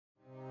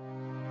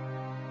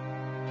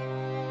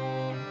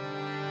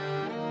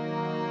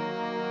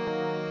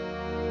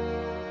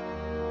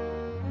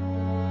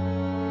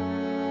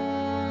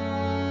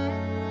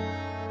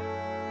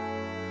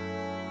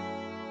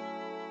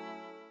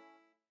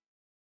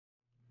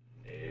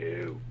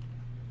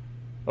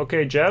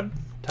Okay, Jeb,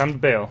 time to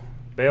bail.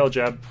 Bail,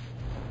 Jeb.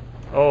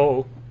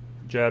 Oh,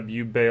 Jeb,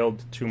 you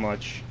bailed too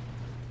much.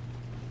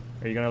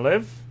 Are you gonna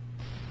live?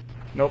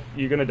 Nope,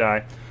 you're gonna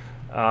die.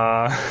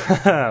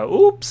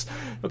 Oops.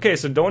 Okay,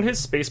 so don't hit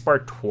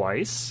spacebar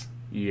twice.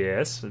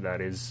 Yes,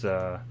 that is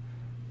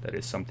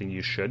something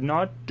you should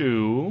not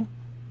do.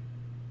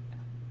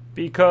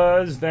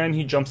 Because then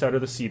he jumps out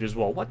of the seat as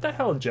well. What the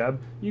hell, Jeb?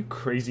 You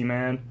crazy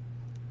man.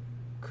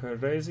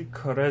 Crazy,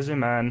 crazy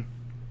man.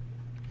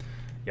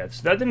 Yeah,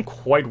 so that didn't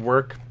quite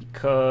work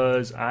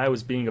because I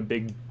was being a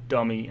big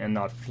dummy and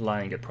not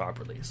flying it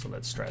properly. So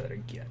let's try that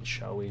again,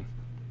 shall we?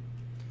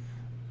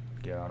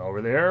 Get on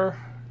over there.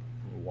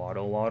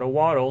 Waddle, waddle,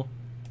 waddle.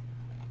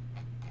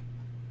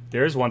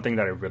 There's one thing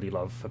that I really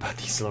love about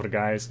these little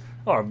guys.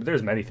 Oh,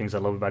 there's many things I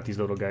love about these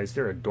little guys.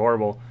 They're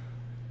adorable.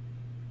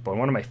 But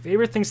one of my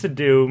favorite things to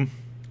do,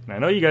 and I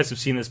know you guys have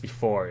seen this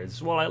before,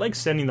 is, well, I like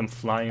sending them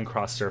flying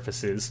across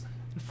surfaces.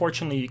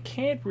 Unfortunately, you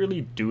can't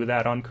really do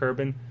that on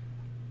Kerbin,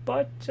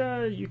 but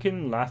you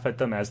can laugh at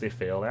them as they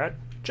fail at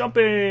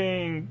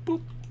jumping,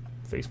 boop,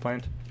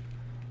 faceplant,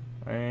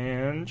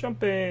 and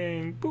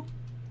jumping, boop,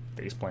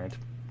 faceplant.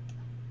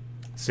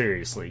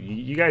 Seriously,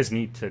 you guys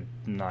need to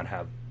not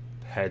have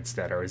heads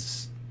that are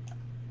as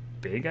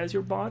big as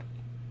your body,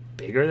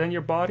 bigger than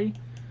your body.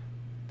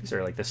 These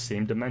are like the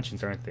same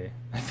dimensions, aren't they?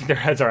 I think their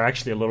heads are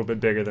actually a little bit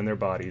bigger than their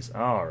bodies.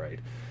 Alright.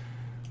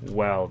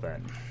 Well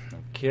then.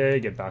 Okay,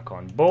 get back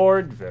on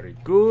board. Very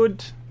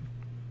good.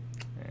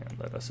 And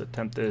let us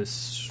attempt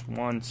this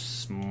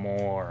once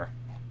more.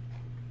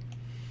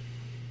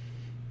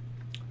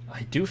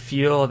 I do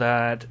feel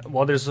that,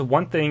 well, there's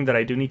one thing that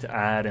I do need to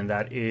add, and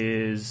that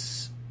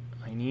is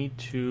I need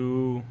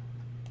to...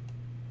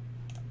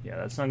 Yeah,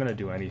 that's not going to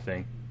do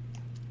anything.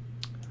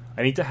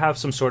 I need to have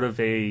some sort of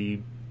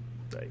a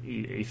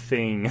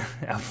thing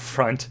out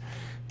front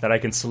that I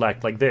can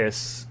select, like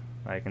this.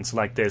 I can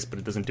select this, but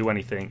it doesn't do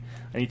anything.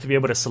 I need to be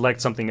able to select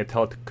something and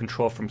tell it to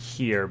control from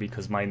here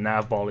because my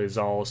nav ball is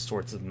all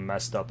sorts of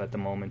messed up at the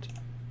moment.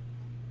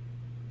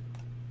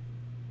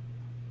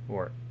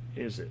 Or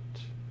is it?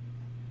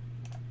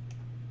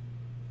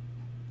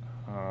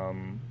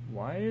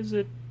 Why is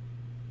it...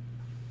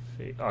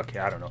 Okay,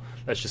 I don't know.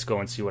 Let's just go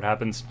and see what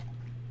happens.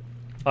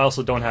 I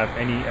also don't have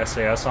any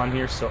SAS on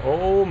here, so...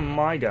 Oh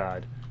my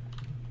god.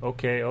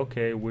 Okay,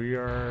 okay, we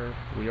are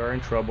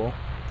in trouble.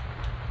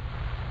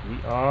 We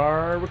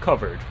are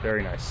recovered.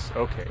 Very nice.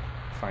 Okay,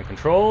 find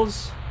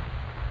controls.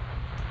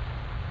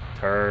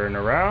 Turn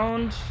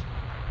around.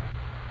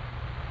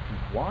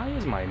 Why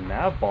is my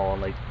nav ball,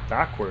 like,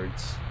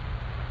 backwards?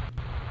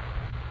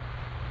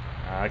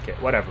 Okay,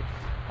 whatever.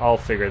 I'll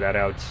figure that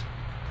out.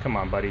 Come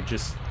on, buddy,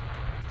 just...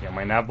 Yeah,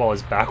 my nav ball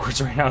is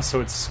backwards right now, so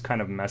it's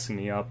kind of messing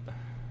me up.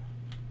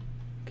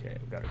 Okay,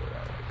 we gotta go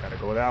that way. Gotta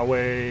go that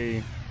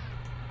way.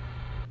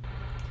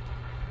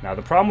 Now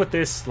the problem with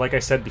this, like I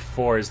said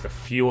before, is the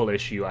fuel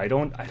issue. I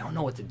don't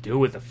know what to do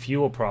with the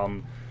fuel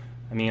problem.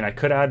 I mean, I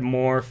could add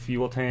more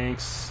fuel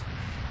tanks.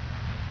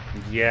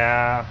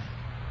 Yeah,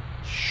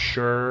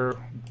 sure,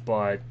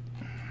 but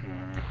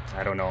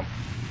I don't know.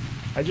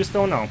 I just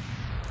don't know.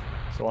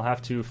 So I'll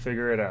have to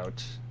figure it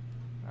out.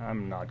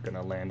 I'm not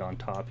gonna land on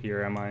top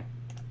here, am I?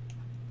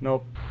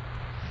 Nope.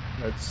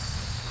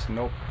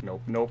 Nope,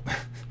 nope, nope.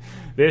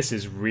 This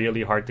is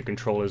really hard to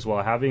control as well.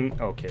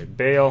 Okay,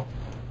 bail.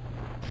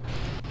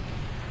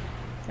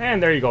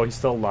 And there you go, he's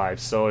still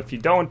alive. So if you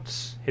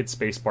don't hit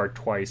spacebar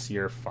twice,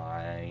 you're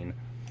fine.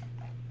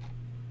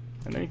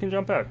 And then you can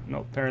jump out. No,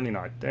 apparently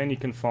not. Then you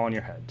can fall on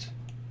your head.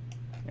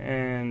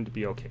 And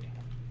be okay.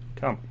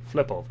 Come,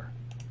 flip over.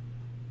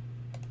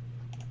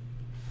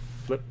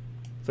 Flip,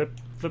 flip,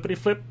 flippity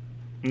flip.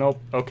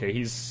 Nope. Okay,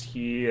 he's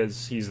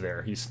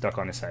there. He's stuck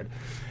on his head.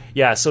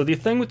 Yeah, so the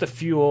thing with the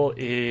fuel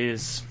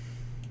is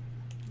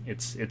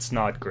it's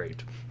not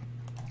great.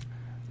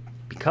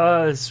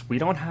 Because we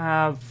don't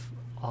have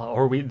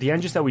the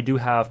engines that we do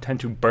have tend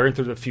to burn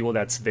through the fuel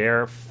that's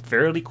there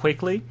fairly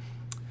quickly,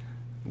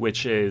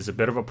 which is a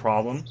bit of a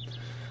problem.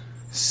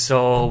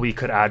 So we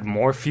could add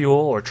more fuel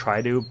or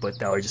try to, but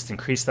that would just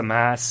increase the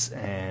mass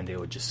and it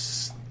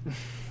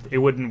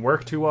wouldn't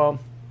work too well.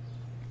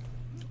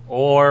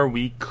 Or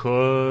we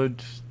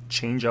could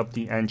change up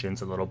the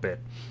engines a little bit,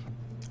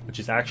 which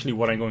is actually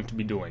what I'm going to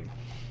be doing.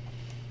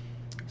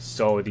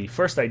 So the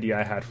first idea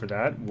I had for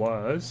that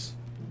was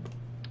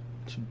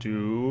to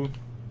do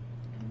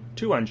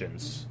 2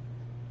 engines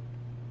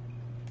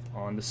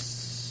on the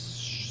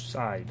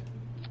side,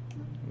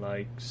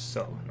 like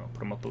so. No, put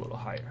them up a little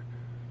higher.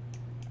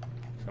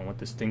 So I want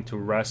this thing to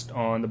rest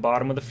on the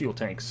bottom of the fuel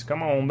tanks.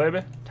 Come on,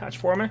 baby, attach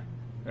for me.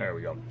 There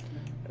we go.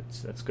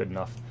 That's good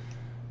enough.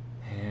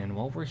 And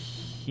while we're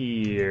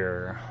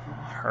here,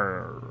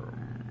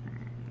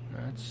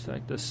 that's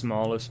like the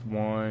smallest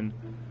one.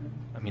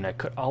 I mean, I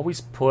could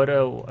always put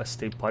a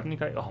stay button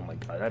guy. Oh my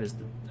god, that's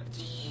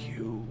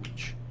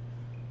huge.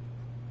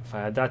 If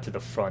I add that to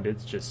the front,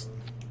 it's just...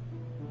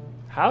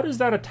 How does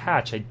that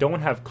attach? I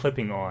don't have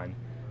clipping on.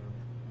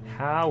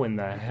 How in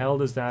the hell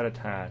does that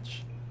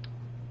attach?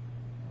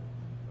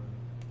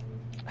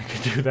 I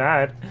could do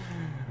that.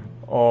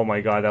 Oh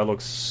my god, that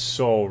looks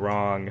so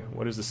wrong.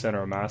 What is the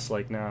center of mass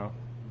like now?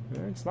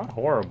 It's not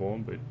horrible,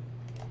 but...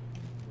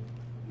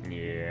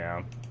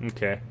 yeah,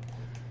 okay.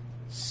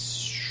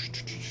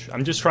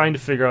 I'm just trying to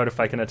figure out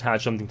if I can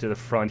attach something to the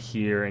front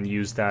here and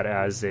use that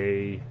as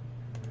a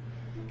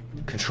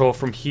control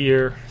from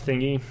here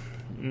thingy.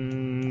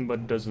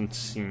 But it doesn't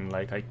seem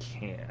like I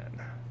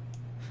can.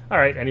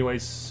 Alright,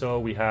 anyways, so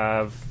we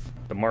have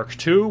the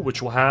Mark II,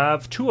 which will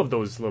have 2 of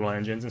those little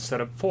engines instead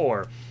of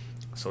 4.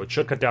 So it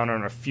should cut down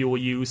on our fuel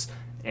use,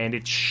 and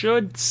it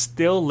should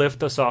still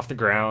lift us off the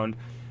ground.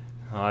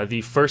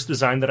 The first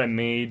design that I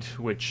made,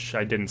 which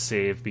I didn't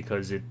save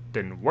because it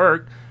didn't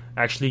work,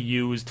 actually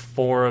used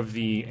 4 of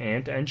the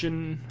ant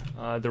engine,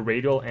 the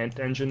radial ant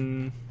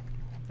engine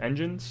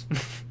engines.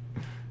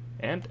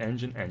 Ant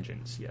engine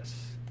engines,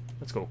 yes.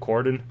 Let's go,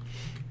 Cordon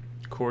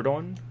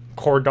Kerman.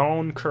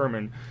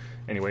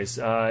 Anyways,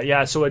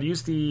 yeah, so I'd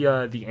used the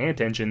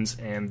ant engines,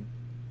 and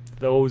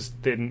those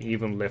didn't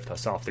even lift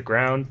us off the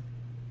ground.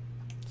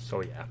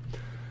 So yeah.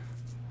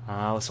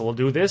 So we'll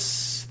do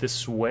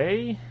this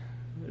way.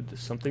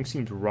 Something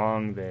seems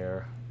wrong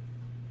there.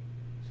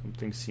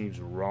 Something seems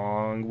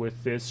wrong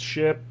with this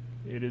ship.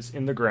 It is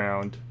in the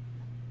ground.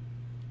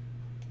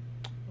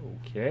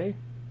 Okay.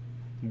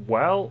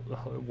 Well,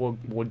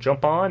 we'll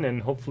jump on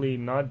and hopefully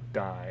not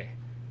die.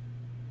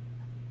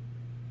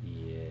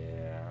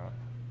 Yeah.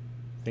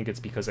 I think it's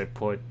because I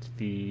put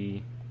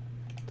the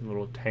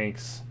little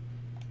tanks.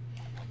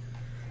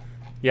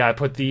 Yeah, I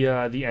put the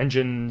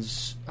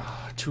engines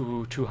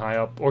too high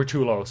up, or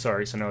too low,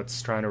 sorry, so now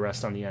it's trying to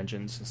rest on the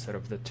engines instead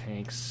of the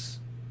tanks.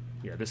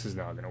 Yeah, this is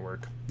not going to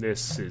work.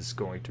 This is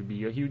going to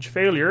be a huge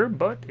failure,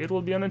 but it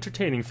will be an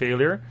entertaining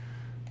failure.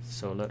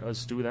 So let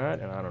us do that,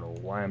 and I don't know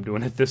why I'm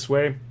doing it this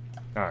way.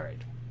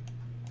 Alright.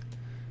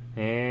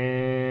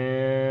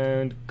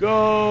 And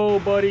go,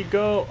 buddy,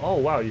 go! Oh,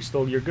 wow,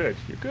 you're good.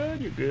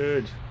 You're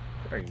good.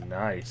 Very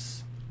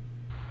nice.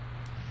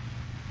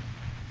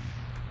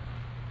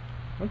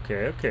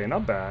 Okay,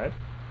 not bad.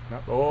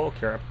 Oh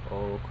crap.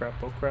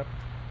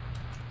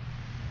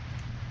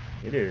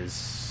 It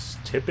is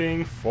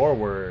tipping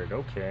forward.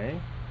 Okay.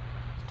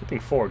 Tipping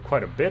forward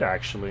quite a bit,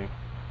 actually.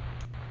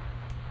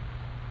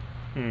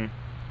 Gonna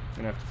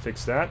have to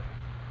fix that.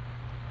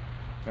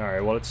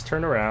 Alright, well, let's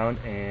turn around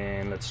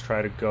and let's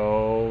try to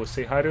go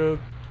say hi to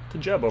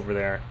Jeb over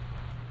there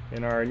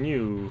in our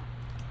new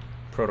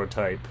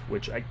prototype,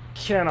 which I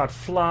cannot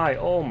fly.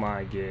 Oh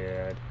my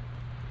god.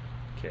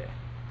 Okay.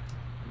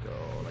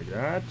 Go like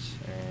that,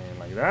 and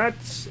like that,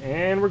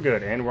 and we're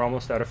good, and we're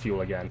almost out of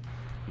fuel again.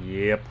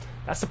 Yep,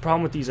 that's the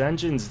problem with these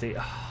engines.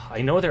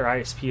 I know their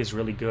ISP is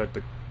really good,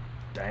 but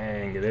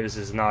dang, this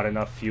is not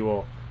enough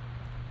fuel.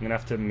 I'm gonna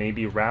have to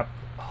maybe wrap...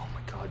 oh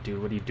my god,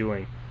 dude, what are you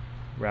doing?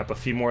 Wrap a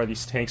few more of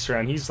these tanks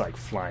around. He's like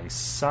flying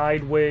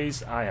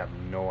sideways. I have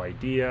no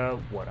idea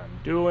what I'm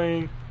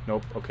doing.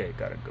 Nope, okay,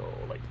 gotta go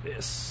like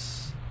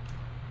this.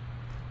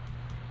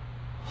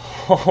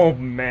 Oh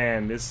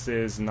man, this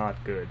is not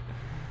good.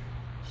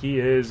 He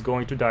is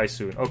going to die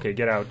soon. Okay,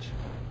 get out.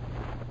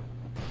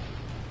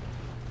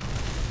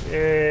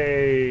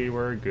 Yay,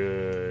 we're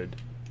good.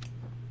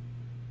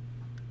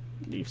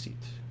 Leave seat.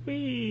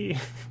 Whee!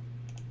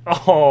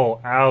 Oh,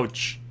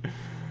 ouch.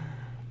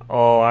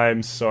 Oh,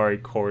 I'm sorry,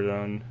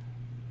 Cordon?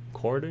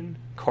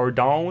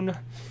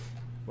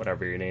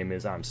 Whatever your name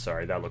is, I'm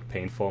sorry, that looked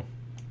painful.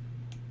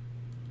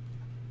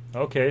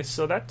 Okay,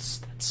 so that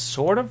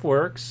sort of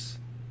works.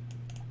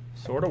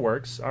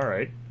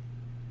 Alright.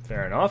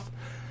 Fair enough.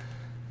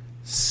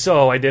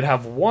 So I did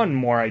have one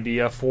more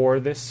idea for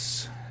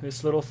this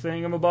little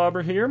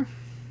thingamabobber here.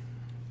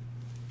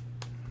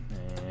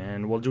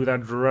 And we'll do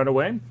that right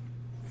away.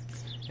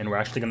 And we're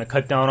actually going to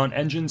cut down on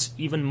engines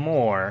even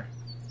more.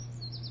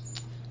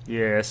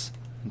 Yes,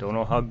 don't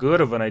know how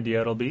good of an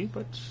idea it'll be,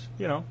 but,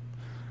 you know,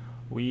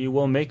 we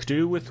will make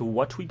do with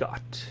what we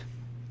got.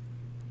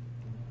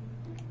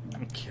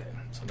 Okay,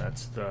 so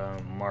that's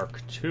the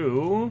Mark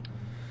II.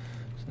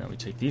 So now we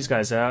take these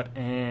guys out,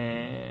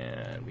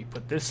 and we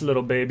put this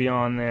little baby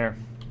on there.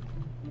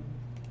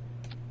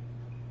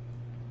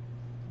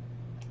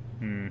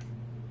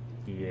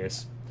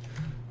 Yes.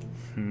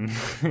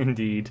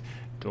 Indeed.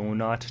 Do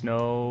not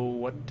know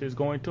what is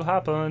going to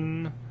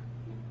happen.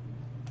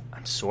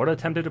 I'm sort of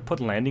tempted to put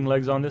landing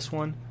legs on this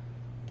one.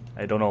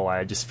 I don't know why,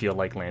 I just feel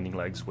like landing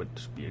legs would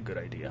be a good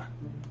idea.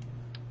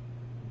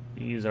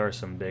 These are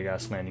some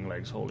big-ass landing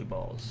legs, holy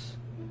balls.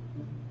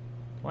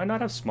 Why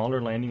not have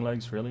smaller landing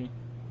legs, really?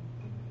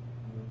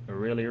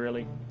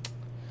 Really?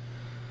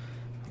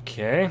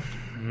 Okay.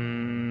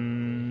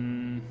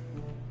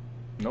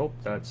 Nope,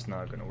 that's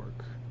not gonna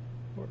work.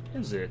 Or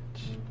is it?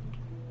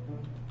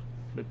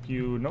 Flip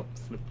you, nope,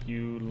 flip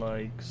you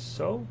like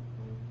so.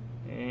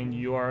 And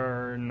you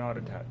are not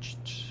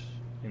attached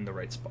in the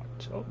right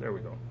spot. Oh, there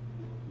we go.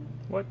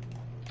 What?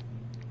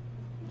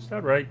 Is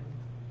that right?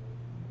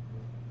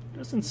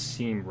 Doesn't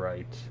seem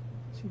right.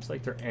 Seems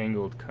like they're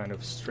angled kind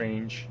of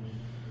strange.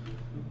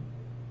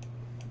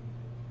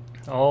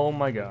 Oh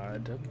my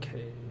god,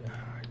 okay.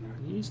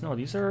 These, no,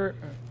 these are...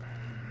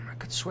 I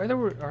could swear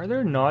are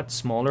there not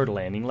smaller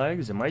landing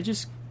legs? Am I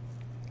just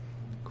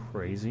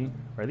crazy?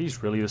 Are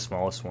these really the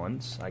smallest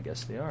ones? I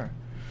guess they are.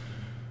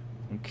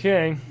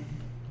 Okay.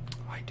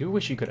 I do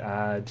wish you could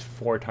add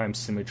 4 times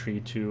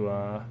symmetry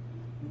to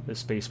the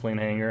spaceplane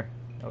hangar.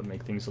 That would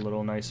make things a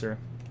little nicer.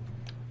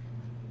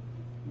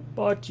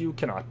 But you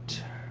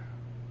cannot.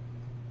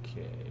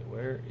 Okay,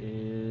 where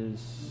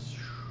is...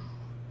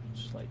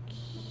 It's like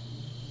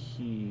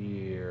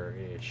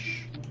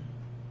here-ish.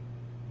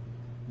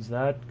 Is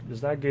that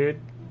good?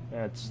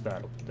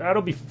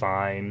 That'll be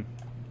fine.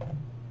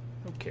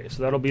 Okay,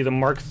 so that'll be the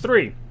Mark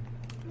III.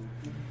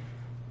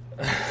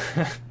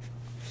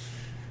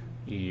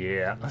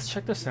 Yeah, let's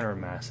check the center of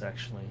mass,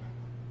 actually.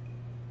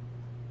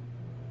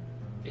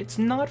 It's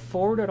not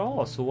forward at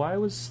all, so why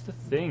was the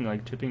thing,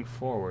 like, tipping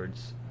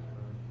forwards?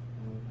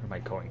 Or am I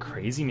going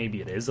crazy? Maybe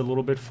it is a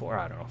little bit forward.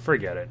 I don't know.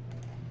 Forget it.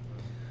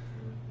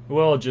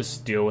 We'll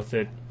just deal with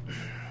it.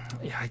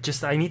 Yeah,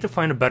 I need to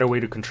find a better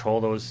way to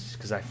control those,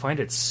 because I find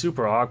it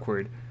super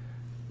awkward.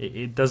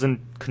 It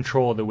doesn't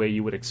control the way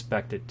you would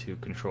expect it to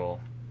control.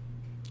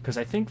 Because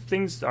I think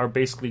things are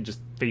basically just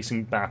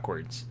facing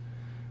backwards.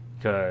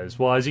 Because,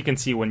 well, as you can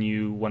see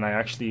when I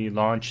actually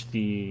launch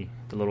the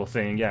little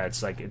thing, yeah,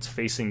 it's like it's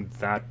facing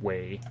that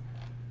way.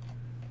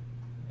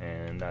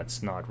 And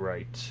that's not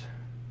right.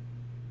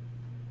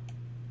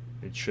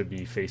 It should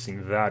be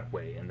facing that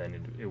way, and then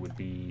it'd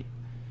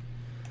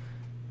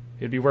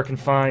be working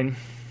fine.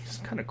 It's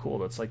kind of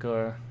cool. It's like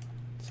a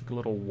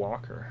little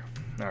walker.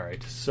 All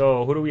right.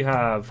 So who do we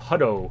have?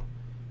 Hutto.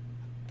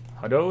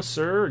 Hutto,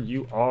 sir,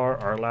 you are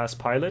our last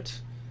pilot.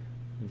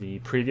 The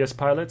previous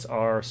pilots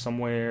are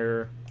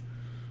somewhere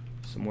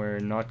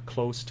not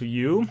close to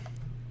you.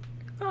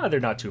 They're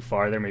not too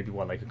far. They're maybe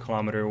like a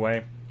kilometer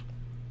away.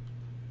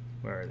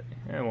 Where are they?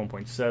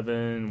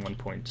 1.7,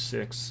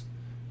 1.6.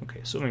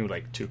 Okay, so maybe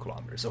like 2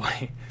 kilometers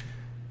away.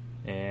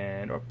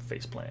 And or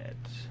faceplant.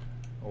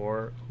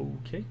 Or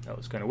okay, that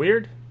was kind of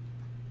weird.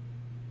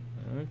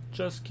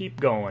 Just keep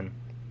going,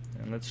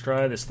 and let's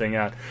try this thing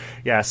out.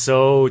 Yeah,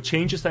 so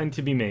changes that need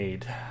to be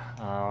made.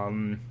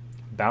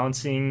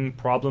 Balancing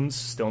problems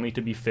still need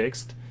to be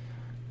fixed,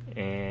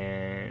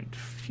 and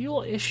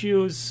fuel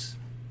issues.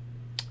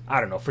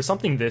 I don't know. For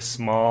something this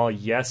small,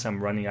 yes,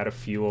 I'm running out of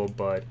fuel,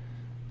 but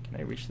can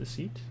I reach the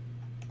seat?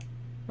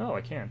 Oh,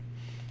 I can.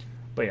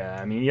 But yeah,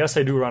 I mean, yes,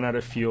 I do run out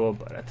of fuel,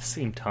 but at the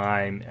same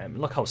time, I mean,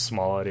 look how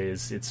small it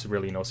is. It's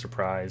really no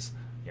surprise.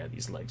 Yeah,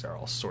 these legs are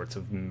all sorts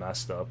of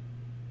messed up.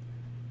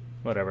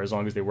 Whatever, as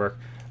long as they work.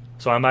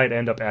 So I might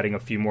end up adding a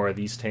few more of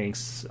these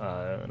tanks,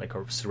 like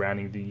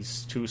surrounding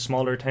these 2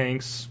 smaller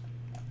tanks,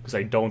 because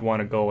I don't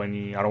want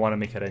to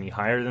make it any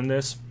higher than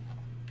this.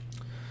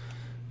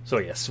 So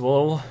yes,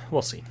 we'll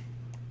see.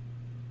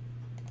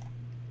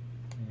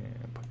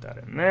 And put that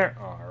in there.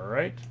 All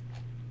right.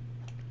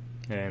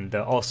 And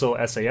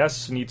also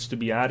SAS needs to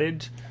be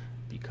added,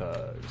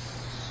 because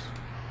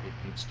it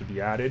needs to be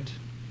added.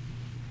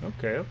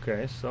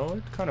 Okay, so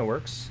it kind of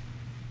works.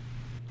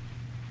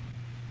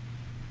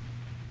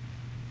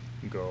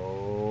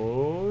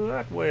 Go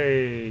that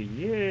way,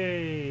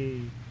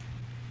 yay!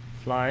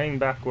 Flying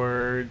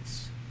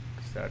backwards,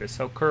 'cause that is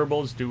how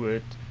Kerbals do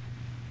it.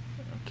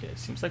 Okay, it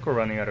seems like we're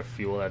running out of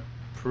fuel at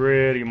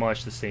pretty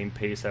much the same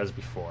pace as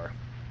before.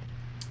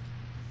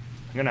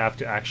 I'm gonna have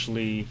to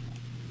actually...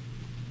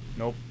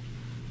 Nope.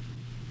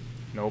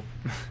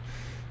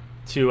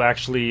 To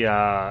actually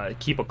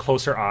keep a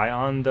closer eye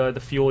on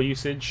the fuel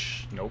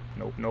usage. Nope.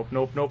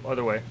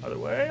 Other way.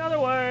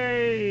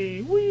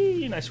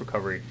 Whee! Nice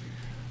recovery.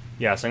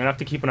 Yeah, so I'm gonna have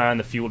to keep an eye on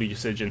the fuel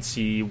usage and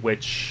see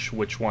which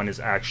one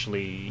is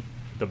actually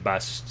the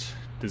best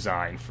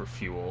design for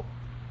fuel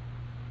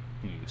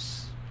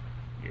use.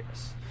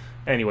 Yes.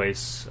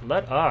 Anyways,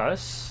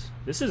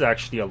 this is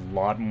actually a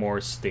lot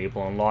more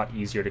stable and a lot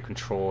easier to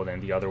control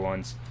than the other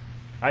ones.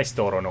 I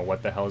still don't know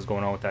what the hell is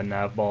going on with that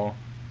nav ball,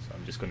 so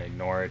I'm just going to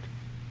ignore it.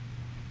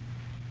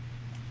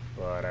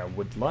 But I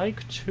would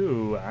like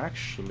to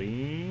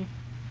actually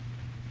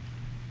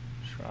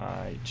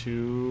try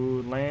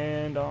to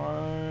land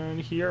on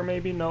here,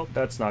 maybe? Nope,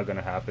 that's not going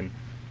to happen.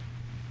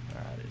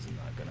 That is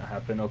not going to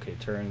happen. Okay,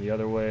 turn the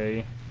other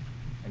way.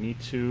 I need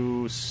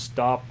to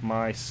stop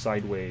my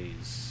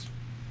sideways.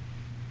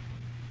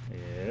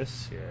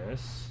 Yes.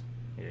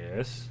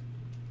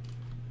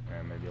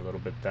 And maybe a little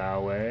bit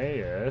that way.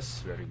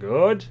 Yes, very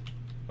good.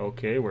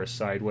 Okay, we're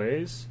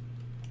sideways.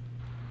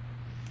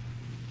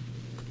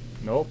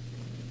 Nope.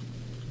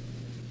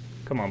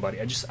 Come on, buddy.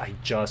 I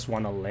just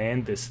want to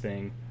land this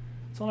thing.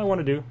 That's all I want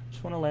to do.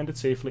 Just want to land it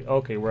safely.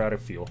 Okay, we're out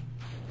of fuel.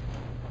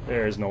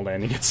 There's no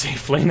landing it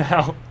safely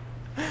now.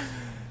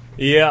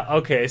 Yeah,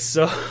 okay,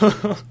 so...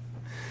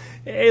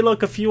 Hey,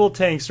 look, a fuel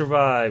tank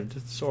survived.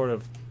 It's sort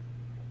of...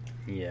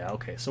 Yeah,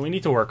 okay, so we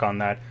need to work on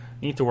that.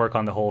 We need to work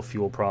on the whole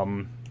fuel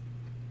problem.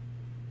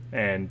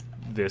 And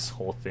this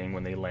whole thing,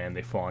 when they land,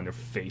 they fall on their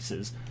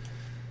faces.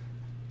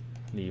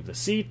 Leave the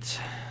seat.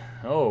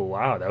 Oh,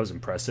 wow, that was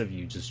impressive.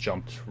 You just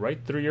jumped right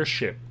through your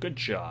ship. Good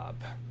job.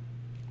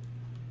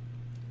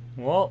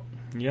 Well,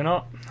 you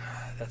know,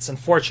 that's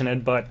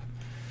unfortunate, but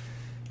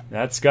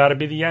That's got to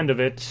be the end of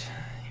it.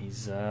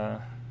 He's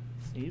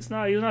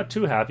not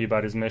too happy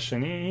about his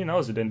mission. He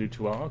knows it didn't do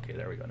too well. Okay,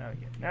 there we go.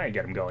 Now you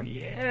get him going.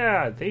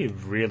 Yeah, they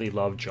really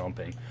love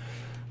jumping,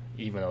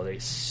 even though they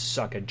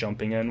suck at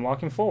jumping and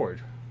walking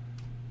forward.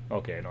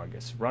 Okay, no, I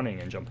guess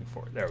running and jumping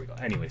forward. There we go.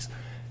 Anyways,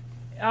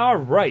 all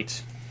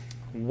right.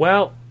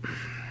 Well,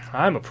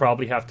 I'm gonna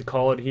probably have to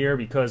call it here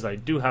because I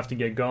do have to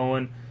get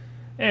going.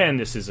 And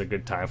this is a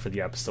good time for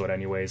the episode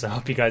anyways. I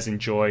hope you guys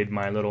enjoyed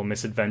my little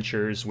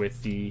misadventures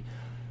with the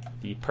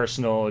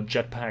personal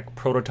jetpack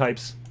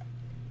prototypes.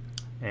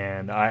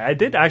 And I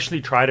did actually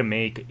try to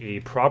make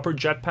a proper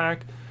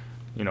jetpack.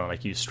 You know,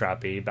 like you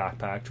strap a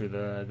backpack to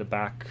the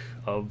back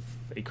of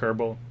a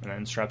Kerbal and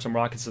then strap some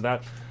rockets to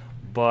that.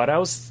 But I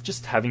was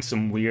just having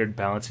some weird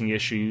balancing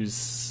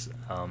issues.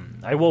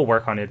 I will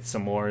work on it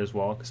some more as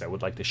well because I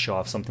would like to show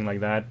off something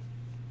like that.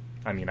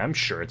 I mean, I'm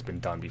sure it's been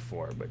done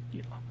before, but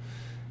you know,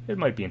 it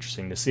might be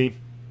interesting to see.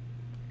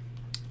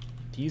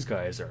 These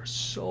guys are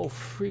so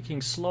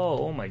freaking slow.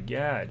 Oh my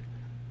god.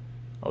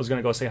 I was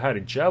gonna go say hi to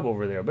Jeb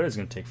over there, but it's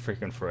gonna take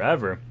freaking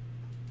forever.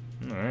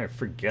 Alright,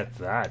 forget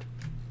that.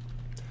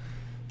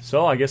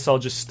 So I guess I'll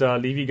just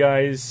leave you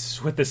guys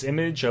with this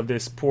image of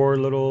this poor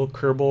little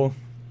Kerbal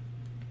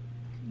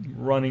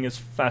running as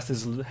fast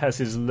as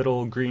his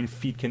little green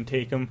feet can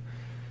take him.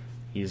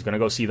 He's gonna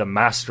go see the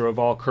master of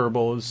all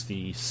Kerbals,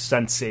 the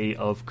sensei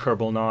of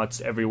Kerbonauts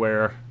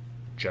everywhere,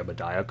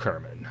 Jebediah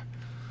Kerman.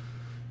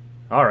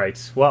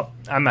 Alright, well,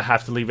 I'm gonna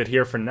have to leave it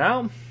here for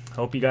now.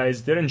 Hope you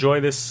guys did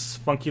enjoy this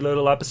funky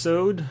little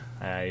episode.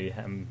 I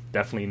am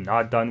definitely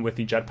not done with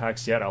the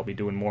jetpacks yet. I'll be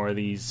doing more of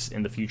these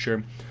in the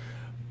future.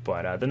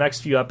 But the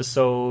next few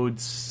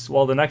episodes,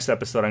 well, the next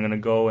episode I'm going to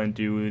go and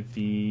do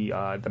the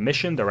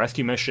mission, the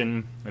rescue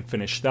mission, and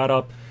finish that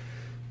up.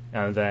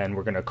 And then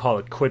we're going to call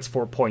it quits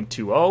for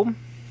 0.20.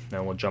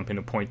 Then we'll jump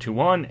into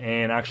 0.21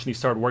 and actually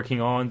start working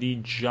on the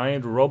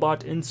giant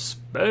robot in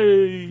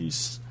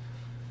space.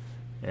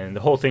 And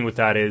the whole thing with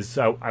that is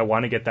I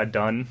want to get that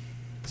done.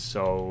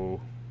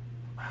 So,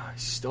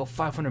 he's still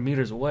 500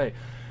 meters away.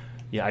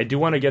 Yeah, I do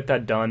want to get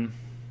that done.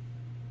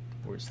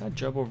 Where's that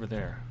Jeb over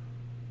there?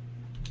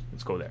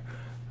 Let's go there.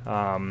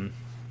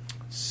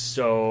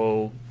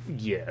 So,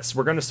 yes,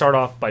 we're going to start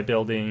off by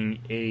building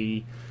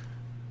a...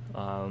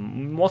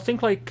 well,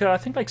 think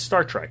like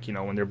Star Trek, you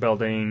know, when they're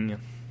building...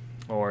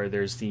 Or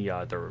there's the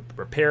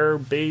repair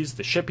bays,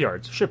 the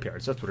shipyards.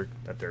 Shipyards, that's what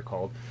they're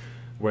called.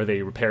 Where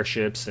they repair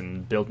ships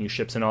and build new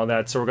ships and all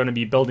that. So we're going to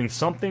be building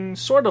something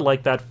sort of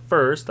like that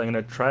first. I'm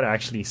going to try to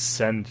actually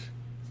send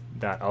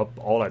that up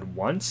all at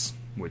once,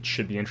 which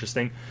should be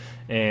interesting.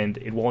 And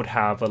it won't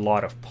have a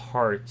lot of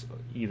parts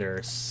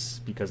either,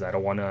 because I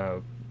don't want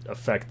to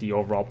affect the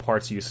overall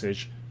parts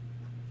usage.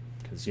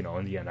 Because, you know,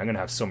 in the end, I'm going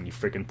to have so many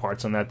freaking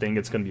parts on that thing.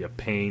 It's going to be a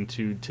pain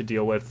to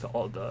deal with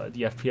all the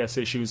FPS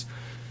issues.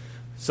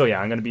 So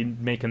yeah, I'm going to be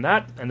making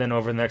that. And then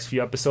over the next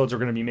few episodes, we're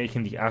going to be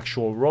making the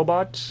actual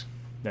robot.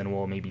 Then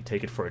we'll maybe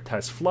take it for a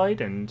test flight,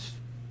 and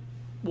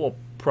we'll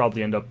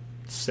probably end up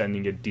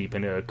sending it deep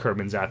into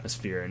Kerbin's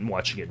atmosphere and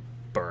watching it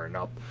burn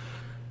up.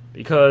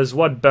 Because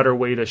what better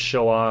way to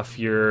show off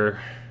your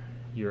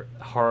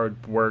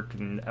hard work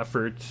and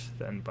effort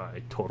than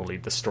by totally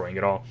destroying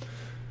it all.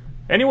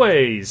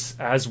 Anyways,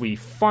 as we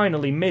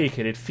finally make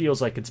it, it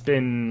feels like it's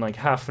been like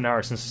half an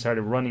hour since I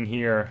started running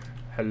here.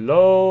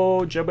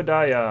 Hello,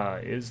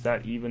 Jebediah. Is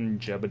that even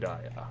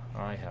Jebediah?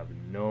 I have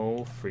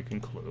no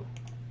freaking clue.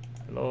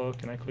 Hello,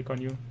 can I click on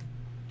you?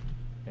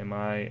 Am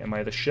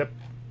I the ship?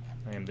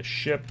 I am the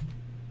ship.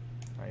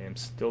 I am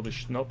still the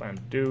nope, I'm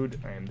dude.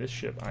 I am this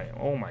ship. I am,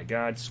 oh my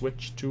god,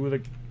 switch to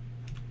the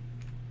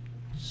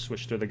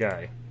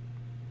guy.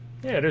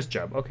 Yeah, it is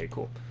Jeb. Okay,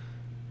 cool.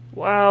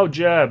 Wow,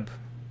 Jeb.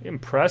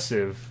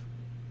 Impressive.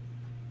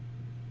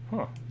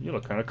 Huh, you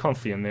look kind of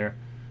comfy in there.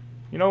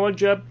 You know what,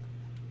 Jeb?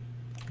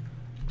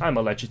 I'm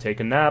gonna let you take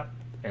a nap,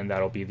 and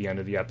that'll be the end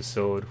of the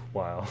episode.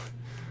 Wow.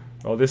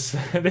 Oh, this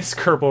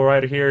Kerbal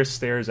right here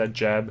stares at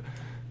Jeb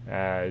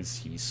as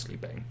he's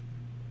sleeping.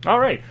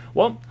 Alright,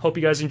 well, hope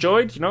you guys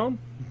enjoyed, you know.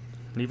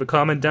 Leave a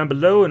comment down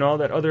below and all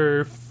that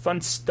other fun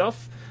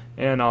stuff.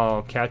 And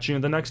I'll catch you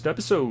in the next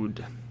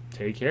episode.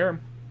 Take care.